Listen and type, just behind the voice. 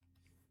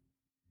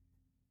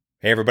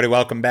Hey everybody,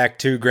 welcome back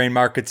to Grain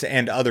Markets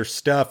and Other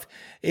Stuff.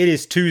 It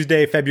is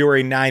Tuesday,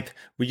 February 9th.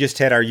 We just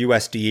had our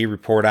USDA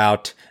report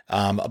out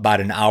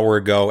about an hour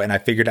ago, and I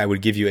figured I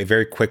would give you a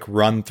very quick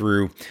run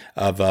through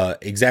of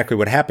exactly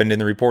what happened in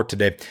the report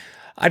today.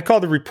 I'd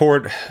call the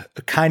report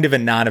kind of a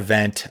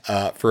non-event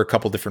for a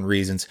couple different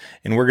reasons.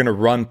 And we're going to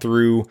run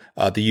through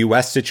the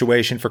U.S.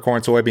 situation for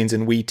corn, soybeans,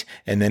 and wheat.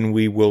 And then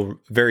we will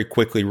very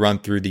quickly run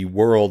through the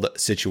world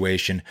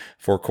situation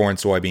for corn,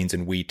 soybeans,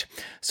 and wheat.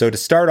 So to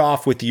start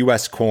off with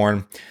U.S.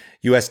 corn,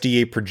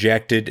 USDA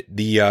projected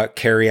the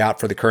carryout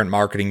for the current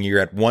marketing year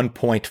at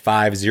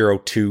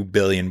 1.502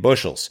 billion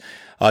bushels.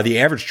 The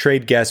average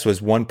trade guess was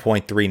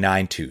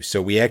 1.392.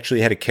 So we actually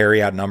had a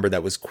carryout number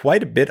that was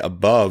quite a bit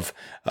above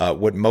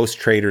what most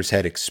traders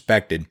had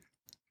expected.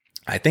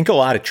 I think a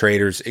lot of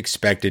traders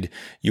expected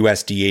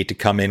USDA to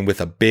come in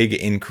with a big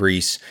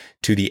increase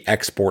to the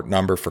export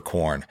number for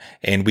corn.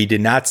 And we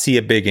did not see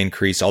a big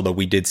increase, although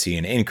we did see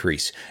an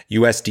increase.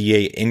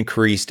 USDA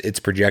increased its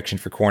projection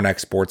for corn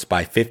exports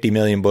by 50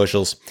 million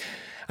bushels.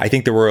 I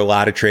think there were a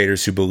lot of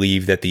traders who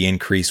believed that the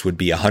increase would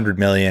be 100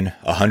 million,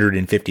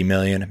 150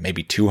 million,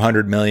 maybe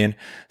 200 million.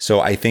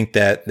 So I think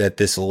that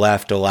this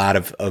left a lot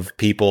of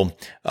people,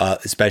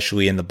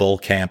 especially in the bull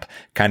camp,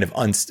 kind of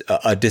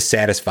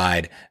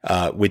dissatisfied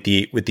with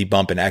the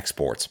bump in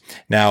exports.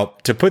 Now,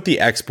 to put the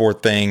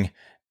export thing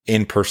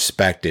in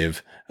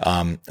perspective,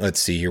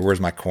 let's see here.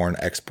 Where's my corn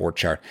export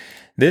chart?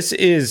 This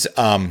is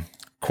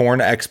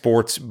corn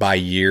exports by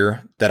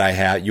year that I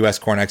have, U.S.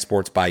 corn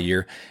exports by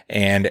year.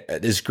 And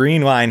this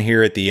green line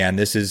here at the end,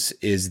 this is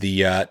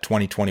the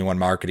 2021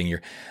 marketing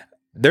year.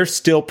 They're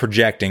still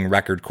projecting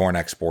record corn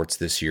exports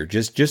this year,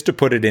 just to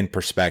put it in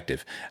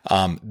perspective.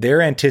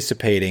 They're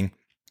anticipating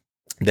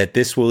that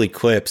this will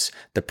eclipse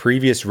the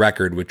previous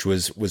record, which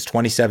was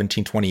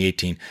 2017,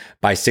 2018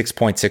 by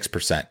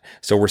 6.6%.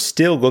 So we're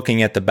still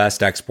looking at the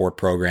best export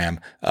program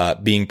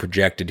being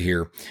projected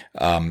here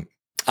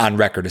on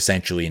record,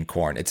 essentially, in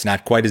corn. It's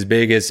not quite as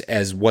big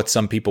as what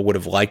some people would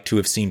have liked to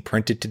have seen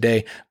printed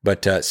today,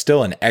 but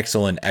still an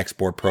excellent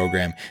export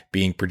program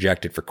being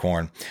projected for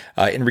corn.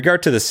 In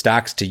regard to the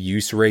stocks to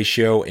use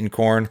ratio in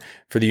corn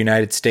for the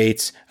United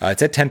States,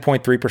 it's at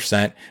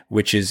 10.3%,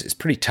 which is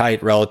pretty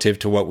tight relative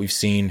to what we've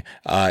seen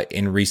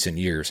in recent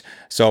years.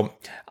 So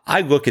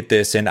I look at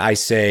this and I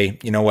say,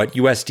 you know what,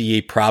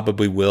 USDA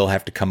probably will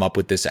have to come up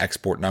with this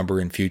export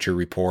number in future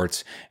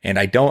reports. And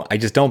I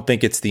just don't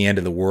think it's the end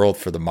of the world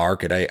for the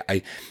market.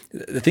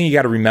 The thing you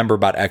got to remember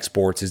about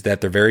exports is that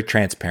they're very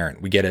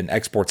transparent. We get an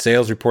export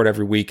sales report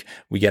every week.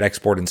 We get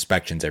export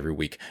inspections every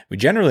week. We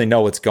generally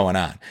know what's going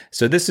on.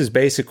 So this is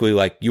basically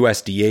like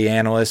USDA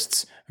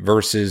analysts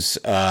versus,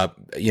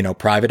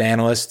 private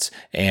analysts,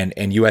 and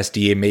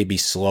USDA may be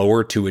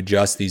slower to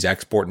adjust these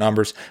export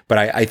numbers. But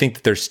I think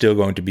that there's still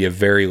going to be a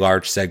very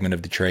large segment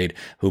of the trade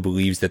who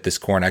believes that this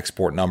corn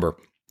export number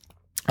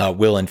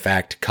will in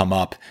fact come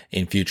up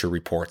in future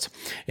reports.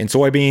 In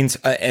soybeans,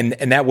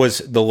 and that was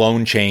the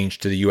lone change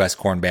to the U.S.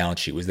 corn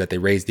balance sheet, was that they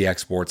raised the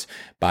exports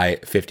by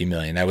 50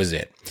 million. That was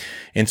it.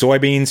 In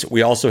soybeans,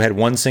 we also had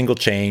one single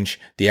change.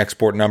 The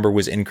export number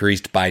was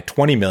increased by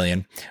 20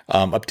 million,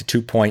 up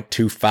to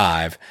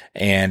 2.25.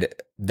 And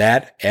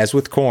that, as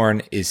with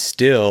corn, is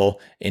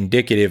still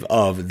indicative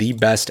of the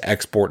best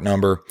export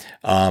number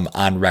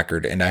on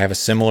record. And I have a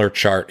similar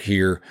chart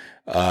here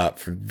for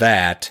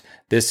that.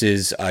 This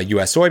is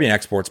U.S. soybean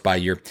exports by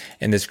year.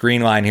 And this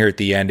green line here at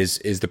the end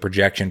is the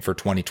projection for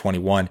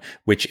 2021,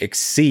 which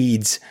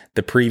exceeds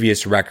the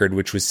previous record,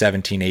 which was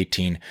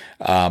 17-18,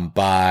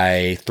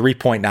 by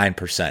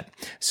 3.9%.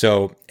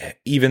 So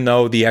even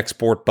though the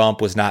export bump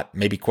was not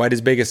maybe quite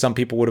as big as some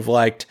people would have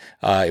liked,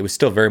 it was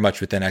still very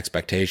much within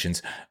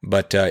expectations.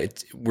 But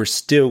we're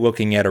still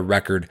looking at a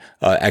record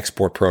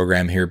export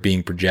program here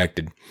being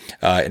projected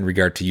in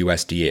regard to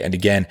USDA. And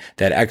again,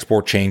 that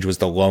export change was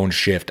the lone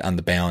shift on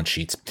the balance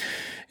sheets.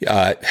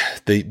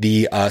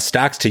 The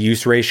stocks to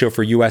use ratio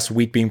for U.S.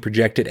 wheat being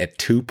projected at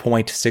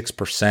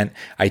 2.6%.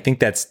 I think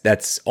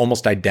that's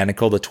almost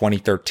identical to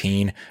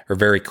 2013, or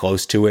very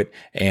close to it.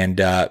 And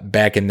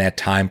back in that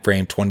time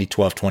frame,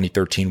 2012,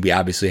 2013, we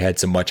obviously had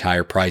some much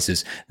higher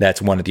prices.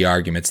 That's one of the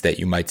arguments that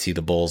you might see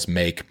the bulls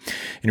make.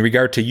 In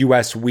regard to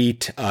U.S.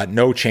 wheat,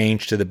 no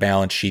change to the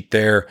balance sheet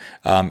there.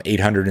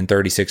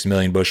 836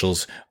 million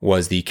bushels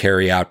was the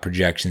carryout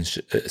projections,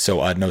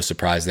 so no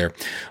surprise there.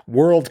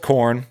 World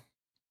corn,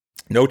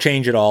 no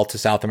change at all to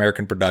South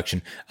American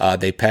production.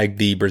 They pegged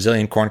the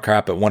Brazilian corn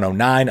crop at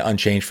 109,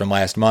 unchanged from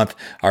last month.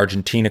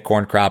 Argentina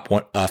corn crop,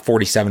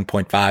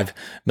 47.5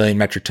 million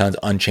metric tons,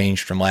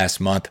 unchanged from last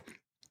month.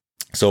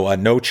 So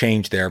no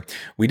change there.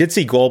 We did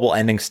see global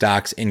ending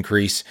stocks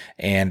increase,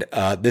 and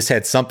this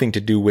had something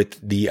to do with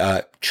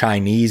the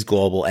Chinese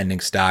global ending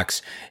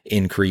stocks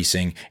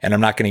increasing. And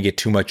I'm not going to get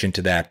too much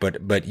into that,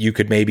 but you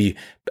could maybe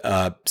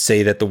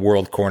say that the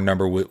world corn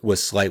number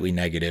was slightly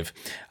negative.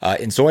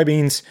 In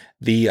soybeans,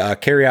 the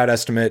carryout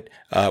estimate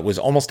was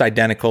almost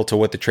identical to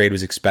what the trade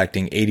was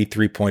expecting,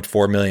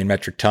 83.4 million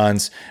metric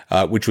tons,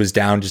 which was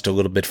down just a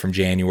little bit from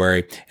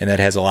January. And that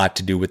has a lot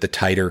to do with the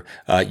tighter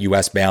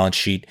U.S. balance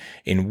sheet.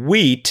 In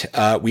wheat,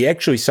 we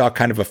actually saw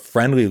kind of a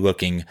friendly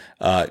looking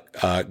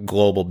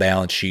global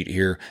balance sheet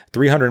here,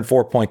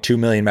 304.2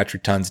 million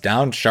metric tons,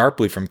 down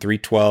sharply from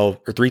 312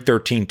 or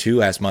 313.2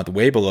 last month,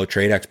 way below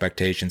trade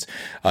expectations.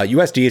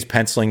 USDA is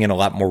penciling in a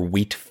lot more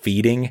wheat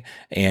feeding,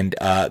 and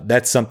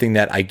that's something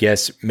that I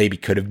guess maybe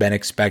could have been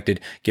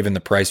expected given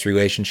the price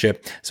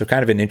relationship. So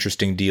kind of an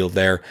interesting deal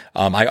there.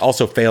 I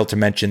also failed to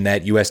mention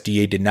that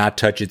USDA did not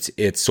touch its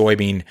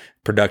soybean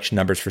production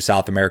numbers for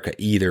South America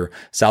either.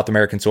 South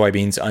American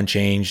soybeans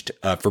unchanged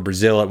for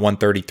Brazil at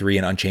 133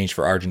 and unchanged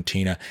for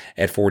Argentina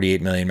at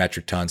 48 million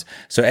metric tons.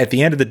 So at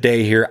the end of the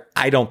day here,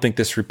 I don't think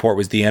this report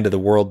was the end of the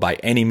world by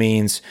any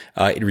means.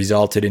 It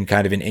resulted in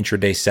kind of an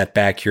intraday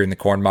setback here in the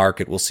corn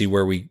market. We'll see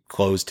where we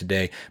close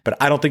today, but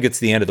I don't think it's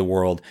the end of the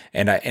world.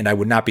 And I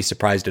would not be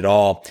surprised at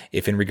all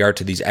if in regard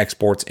to these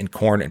exports in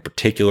corn in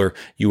particular,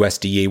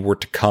 USDA were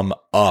to come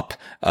up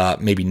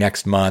maybe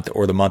next month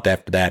or the month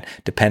after that,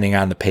 depending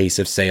on the pace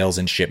of sales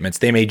and shipments.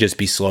 They may just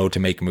be slow to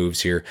make moves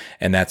here,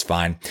 and that's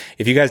fine.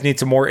 If you guys need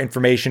some more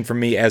information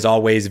from me, as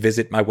always,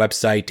 visit my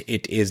website.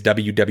 It is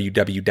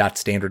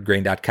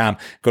www.standardgrain.com.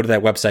 Go to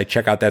that website,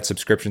 check out that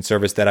subscription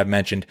service that I've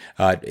mentioned.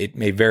 It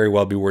may very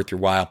well be worth your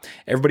while.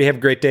 Everybody have a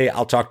great day.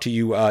 I'll talk to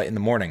you in the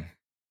morning.